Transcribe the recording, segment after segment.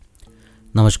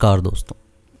नमस्कार दोस्तों,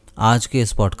 आज के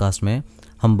इस पॉडकास्ट में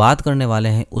हम बात करने वाले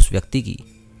हैं उस व्यक्ति की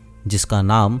जिसका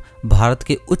नाम भारत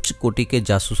के उच्च कोटि के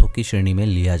जासूसों की श्रेणी में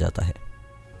लिया जाता है।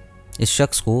 इस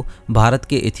शख्स को भारत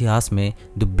के इतिहास में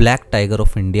the black tiger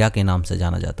of India के नाम से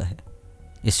जाना जाता है।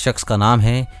 इस शख्स का नाम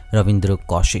है रविंद्र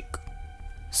कौशिक।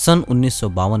 सन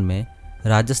 1952 में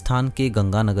राजस्थान के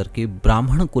गंगानगर के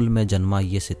ब्राह्मण कुल में जन्मा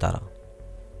ये सितारा।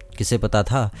 किसे पता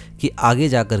था कि आगे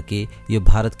जाकर के ये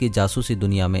भारत की जासूसी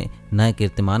दुनिया में नए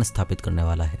कीर्तिमान स्थापित करने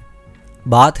वाला है।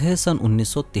 बात है सन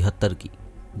 1973 की,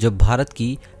 जब भारत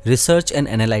की रिसर्च एंड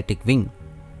एनालिटिक विंग,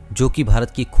 जो कि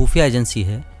भारत की खुफिया एजेंसी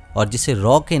है और जिसे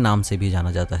रॉ के नाम से भी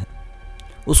जाना जाता है,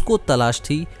 उसको तलाश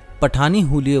थी पठानी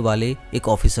हुलिये वाले एक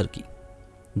ऑफिसर की।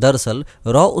 दरअसल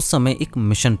रॉ उस समय एक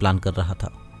मिशन प्लान कर रहा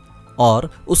था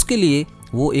और उसके लिए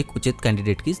वो एक उचित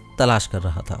कैंडिडेट की तलाश कर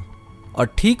रहा था।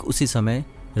 और ठीक उसी समय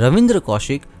रविंद्र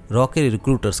कौशिक रॉ के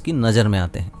रिक्रूटर्स की नज़र में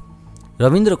आते हैं।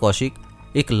 रविंद्र कौशिक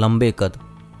एक लंबे कद,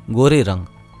 गोरे रंग,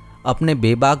 अपने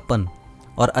बेबाकपन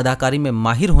और अदाकारी में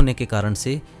माहिर होने के कारण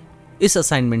से इस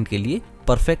असाइनमेंट के लिए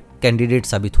परफेक्ट कैंडिडेट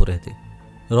साबित हो रहे थे।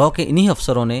 रॉ के इन्हीं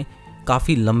अफसरों ने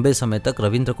काफ़ी लंबे समय तक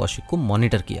रविंद्र कौशिक को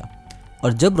मॉनिटर किया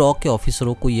और जब रॉ के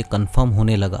ऑफिसरों को ये कंफर्म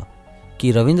होने लगा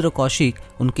कि रविंद्र कौशिक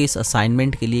उनके इस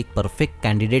असाइनमेंट के लिए एक परफेक्ट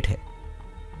कैंडिडेट है,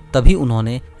 तभी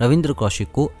उन्होंने रविंद्र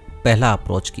कौशिक को पहला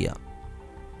अप्रोच किया।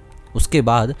 उसके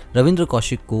बाद रविंद्र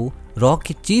कौशिक को रॉ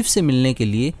के चीफ से मिलने के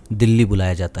लिए दिल्ली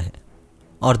बुलाया जाता है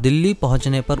और दिल्ली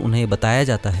पहुंचने पर उन्हें बताया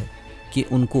जाता है कि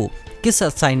उनको किस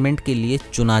असाइनमेंट के लिए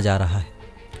चुना जा रहा है।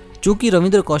 चूंकि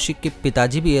रविंद्र कौशिक के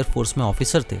पिताजी भी एयरफोर्स में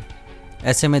ऑफिसर थे,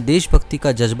 ऐसे में देशभक्ति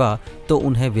का जज्बा तो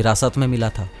उन्हें विरासत में मिला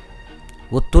था।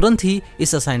 वो तुरंत ही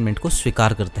इस असाइनमेंट को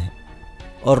स्वीकार करते हैं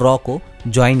और रॉ को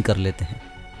ज्वाइन कर लेते हैं।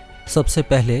 सबसे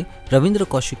पहले रविंद्र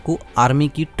कौशिक को आर्मी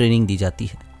की ट्रेनिंग दी जाती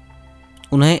है।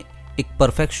 उन्हें एक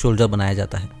परफेक्ट सोल्जर बनाया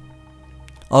जाता है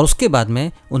और उसके बाद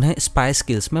में उन्हें स्पाई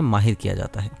स्किल्स में माहिर किया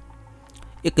जाता है।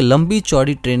 एक लंबी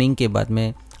चौड़ी ट्रेनिंग के बाद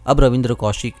में अब रविंद्र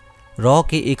कौशिक रॉ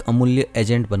के एक अमूल्य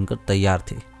एजेंट बनकर तैयार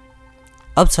थे।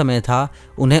 अब समय था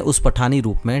उन्हें उस पठानी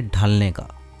रूप में ढालने का।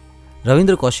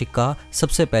 रविंद्र कौशिक का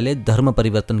सबसे पहले धर्म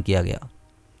परिवर्तन किया गया।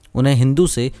 उन्हें हिंदू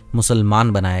से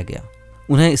मुसलमान बनाया गया।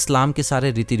 उन्हें इस्लाम के सारे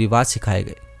रीति रिवाज सिखाए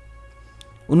गए।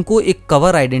 उनको एक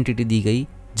कवर आइडेंटिटी दी गई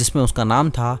जिसमें उसका नाम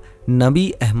था नबी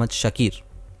अहमद शकीर।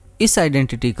 इस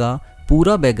आइडेंटिटी का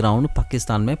पूरा बैकग्राउंड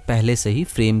पाकिस्तान में पहले से ही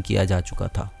फ्रेम किया जा चुका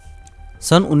था।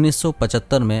 सन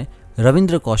 1975 में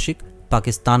रविंद्र कौशिक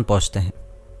पाकिस्तान पहुंचते हैं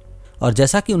और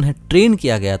जैसा कि उन्हें ट्रेन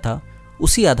किया गया था,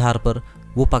 उसी आधार पर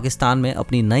वो पाकिस्तान में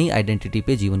अपनी नई आइडेंटिटी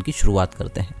पे जीवन की शुरुआत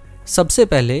करते हैं। सबसे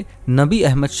पहले नबी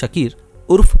अहमद शकीर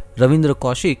उर्फ रविंद्र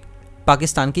कौशिक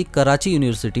पाकिस्तान की कराची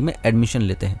यूनिवर्सिटी में एडमिशन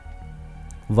लेते हैं।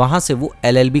 वहाँ से वो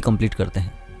LLB कंप्लीट करते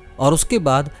हैं और उसके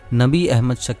बाद नबी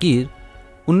अहमद शकीर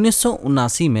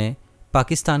 1979 में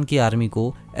पाकिस्तान की आर्मी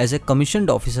को एज ए कमीशन्ड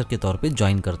ऑफिसर के तौर पे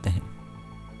ज्वाइन करते हैं।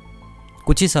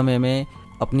 कुछ ही समय में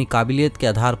अपनी काबिलियत के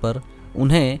आधार पर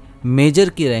उन्हें मेजर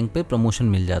की रैंक पे प्रमोशन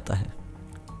मिल जाता है।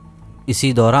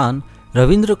 इसी दौरान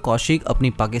रविंद्र कौशिक अपनी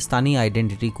पाकिस्तानी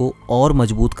आइडेंटिटी को और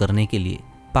मजबूत करने के लिए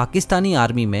पाकिस्तानी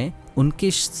आर्मी में उनके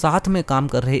साथ में काम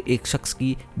कर रहे एक शख्स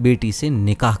की बेटी से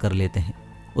निकाह कर लेते हैं।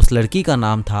 उस लड़की का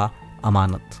नाम था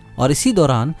अमानत और इसी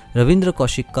दौरान रविंद्र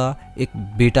कौशिक का एक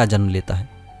बेटा जन्म लेता है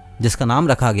जिसका नाम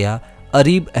रखा गया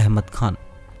अरीब अहमद खान।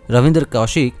 रविंद्र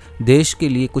कौशिक देश के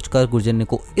लिए कुछ कर गुजरने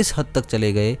को इस हद तक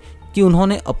चले गए कि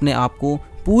उन्होंने अपने आप को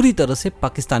पूरी तरह से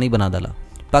पाकिस्तानी बना डाला।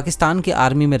 पाकिस्तान के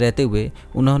आर्मी में रहते हुए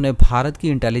उन्होंने भारत की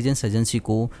इंटेलिजेंस एजेंसी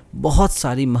को बहुत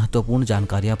सारी महत्वपूर्ण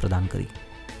जानकारियां प्रदान करी।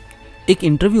 एक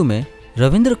इंटरव्यू में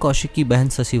रविंद्र कौशिक की बहन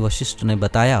शशि वशिष्ठ ने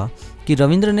बताया कि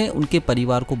रविंद्र ने उनके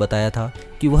परिवार को बताया था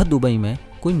कि वह दुबई में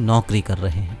कोई नौकरी कर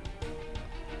रहे हैं।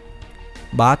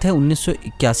 बात है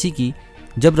 1981 की,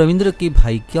 जब रविंद्र के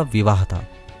भाई का विवाह था।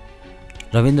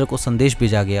 रविंद्र को संदेश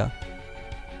भेजा गया।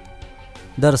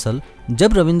 दरअसल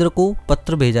जब रविंद्र को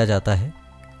पत्र भेजा जाता है,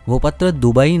 वो पत्र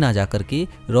दुबई ना जाकर के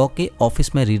रॉ के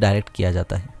ऑफिस में रीडायरेक्ट किया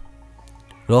जाता है।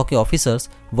 रॉ के ऑफिसर्स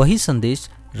वही संदेश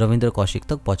रविंद्र कौशिक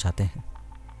तक पहुंचाते हैं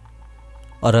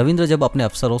और रविंद्र जब अपने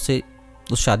अफसरों से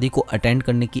उस शादी को अटेंड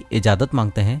करने की इजाज़त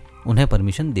मांगते हैं, उन्हें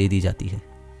परमिशन दे दी जाती है।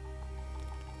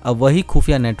 अब वही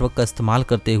खुफिया नेटवर्क का इस्तेमाल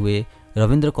करते हुए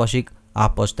रविंद्र कौशिक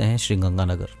आप पहुंचते हैं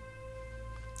श्रीगंगानगर।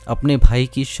 अपने भाई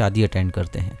की शादी अटेंड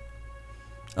करते हैं,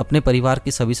 अपने परिवार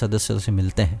के सभी सदस्यों से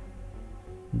मिलते हैं।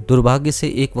 दुर्भाग्य से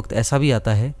एक वक्त ऐसा भी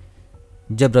आता है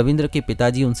जब रविंद्र के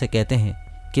पिताजी उनसे कहते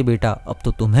हैं कि बेटा, अब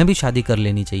तो तुम्हें भी शादी कर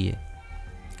लेनी चाहिए।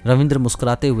 रविंद्र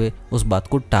मुस्कुराते हुए उस बात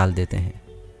को टाल देते हैं।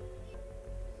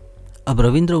 अब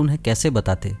रविंद्र उन्हें कैसे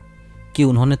बताते कि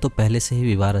उन्होंने तो पहले से ही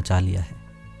विवाह रचा लिया है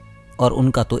और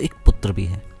उनका तो एक पुत्र भी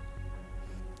है।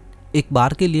 एक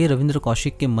बार के लिए रविंद्र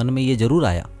कौशिक के मन में ये जरूर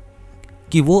आया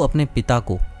कि वो अपने पिता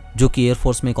को, जो कि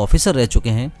एयरफोर्स में एक ऑफिसर रह चुके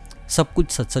हैं, सब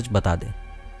कुछ सच सच बता दें,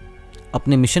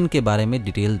 अपने मिशन के बारे में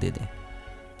डिटेल दे दें।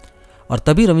 और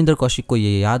तभी रविंद्र कौशिक को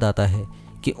ये याद आता है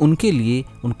कि उनके लिए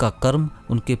उनका कर्म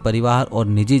उनके परिवार और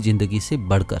निजी जिंदगी से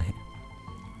बढ़कर है।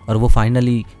 और वो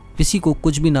फाइनली किसी को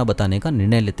कुछ भी ना बताने का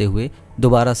निर्णय लेते हुए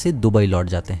दोबारा से दुबई लौट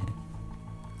जाते हैं।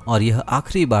 और यह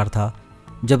आखिरी बार था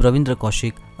जब रविंद्र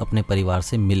कौशिक अपने परिवार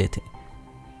से मिले थे।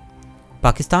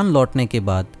 पाकिस्तान लौटने के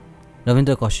बाद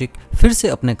रविंद्र कौशिक फिर से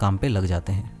अपने काम पे लग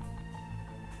जाते हैं।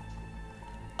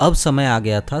 अब समय आ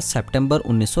गया था सितंबर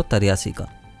 1983 का,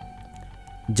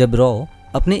 जब रॉ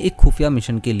अपने एक खुफिया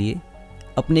मिशन के लिए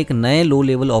अपने एक नए लो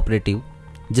लेवल ऑपरेटिव,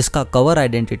 जिसका कवर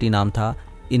आइडेंटिटी नाम था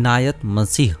इनायत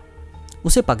मसीह,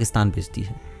 उसे पाकिस्तान भेजती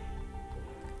है।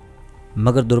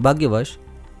 मगर दुर्भाग्यवश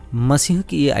मसीह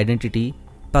की ये आइडेंटिटी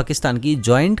पाकिस्तान की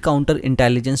जॉइंट काउंटर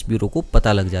इंटेलिजेंस ब्यूरो को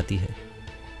पता लग जाती है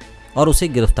और उसे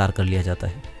गिरफ्तार कर लिया जाता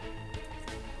है।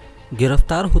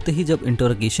 गिरफ्तार होते ही जब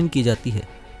इंटरोगेशन की जाती है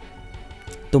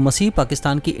तो मसीह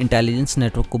पाकिस्तान की इंटेलिजेंस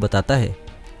नेटवर्क को बताता है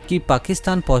कि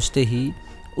पाकिस्तान पहुंचते ही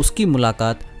उसकी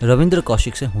मुलाकात रविंद्र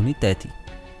कौशिक से होनी तय थी।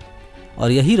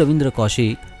 और यही रविंद्र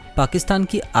कौशिक पाकिस्तान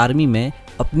की आर्मी में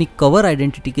अपनी कवर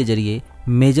आइडेंटिटी के जरिए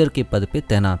मेजर के पद पे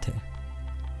तैनात है।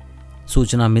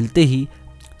 सूचना मिलते ही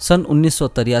सन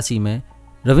 1983 में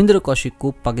रविंद्र कौशिक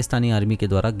को पाकिस्तानी आर्मी के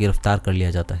द्वारा गिरफ्तार कर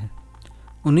लिया जाता है।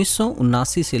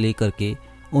 1979 से लेकर के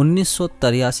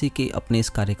 1983 के अपने इस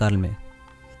कार्यकाल में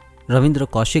रविंद्र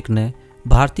कौशिक ने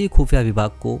भारतीय खुफिया विभाग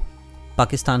को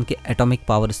पाकिस्तान के atomic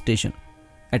power station,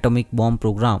 atomic bomb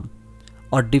programme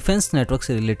और डिफेंस नेटवर्क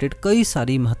से रिलेटेड कई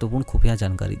सारी महत्वपूर्ण खुफिया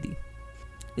जानकारी दी।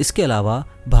 इसके अलावा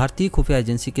भारतीय खुफिया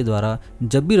एजेंसी के द्वारा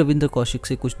जब भी रविंद्र कौशिक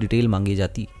से कुछ डिटेल मांगी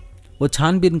जाती, वो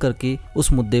छानबीन करके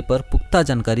उस मुद्दे पर पुख्ता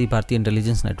जानकारी भारतीय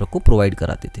इंटेलिजेंस नेटवर्क को प्रोवाइड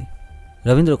कराते थे।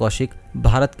 रविंद्र कौशिक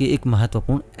भारत के एक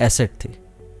महत्वपूर्ण एसेट थे।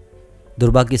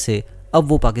 दुर्भाग्य से अब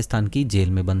वो पाकिस्तान की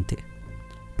जेल में बंद थे।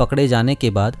 पकड़े जाने के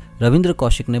बाद रविंद्र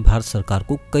कौशिक ने भारत सरकार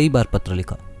को कई बार पत्र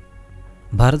लिखा,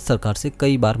 भारत सरकार से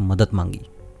कई बार मदद मांगी,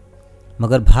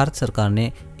 मगर भारत सरकार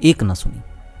ने एक न सुनी।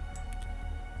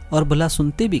 और भला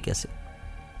सुनते भी कैसे?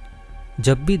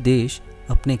 जब भी देश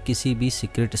अपने किसी भी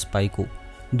सीक्रेट स्पाई को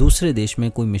दूसरे देश में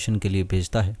कोई मिशन के लिए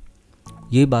भेजता है,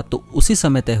 ये बात तो उसी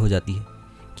समय तय हो जाती है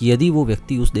कि यदि वो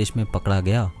व्यक्ति उस देश में पकड़ा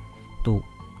गया तो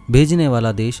भेजने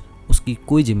वाला देश उसकी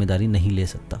कोई जिम्मेदारी नहीं ले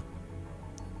सकता,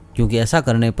 क्योंकि ऐसा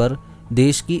करने पर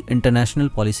देश की इंटरनेशनल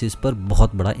पॉलिसीज़ पर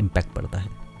बहुत बड़ा इम्पैक्ट पड़ता है।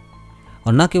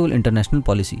 और न केवल इंटरनेशनल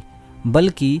पॉलिसी,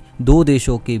 बल्कि दो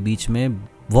देशों के बीच में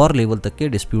वॉर लेवल तक के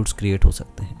डिस्प्यूट्स क्रिएट हो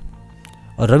सकते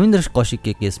हैं। और रविंद्र कौशिक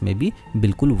के केस में भी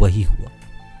बिल्कुल वही हुआ।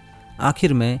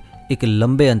 आखिर में एक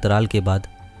लंबे अंतराल के बाद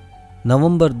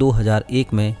नवंबर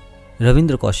 2001 में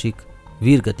रविंद्र कौशिक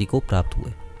वीर गति को प्राप्त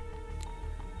हुए।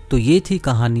 तो ये थी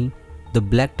कहानी the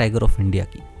black tiger of India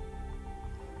की।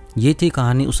 ये थी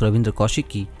कहानी उस रविंद्र कौशिक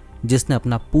की जिसने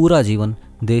अपना पूरा जीवन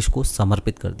देश को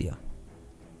समर्पित कर दिया।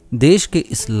 देश के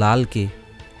इस लाल के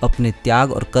अपने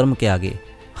त्याग और कर्म के आगे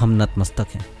हम नतमस्तक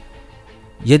हैं।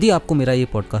 यदि आपको मेरा ये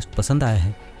पॉडकास्ट पसंद आया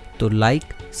है तो लाइक,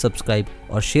 सब्सक्राइब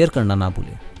और शेयर करना ना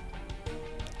भूलें।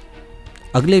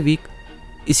 अगले वीक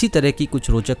इसी तरह की कुछ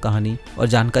रोचक कहानी और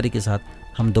जानकारी के साथ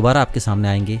हम दोबारा आपके सामने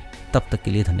आएंगे। तब तक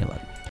के लिए धन्यवाद।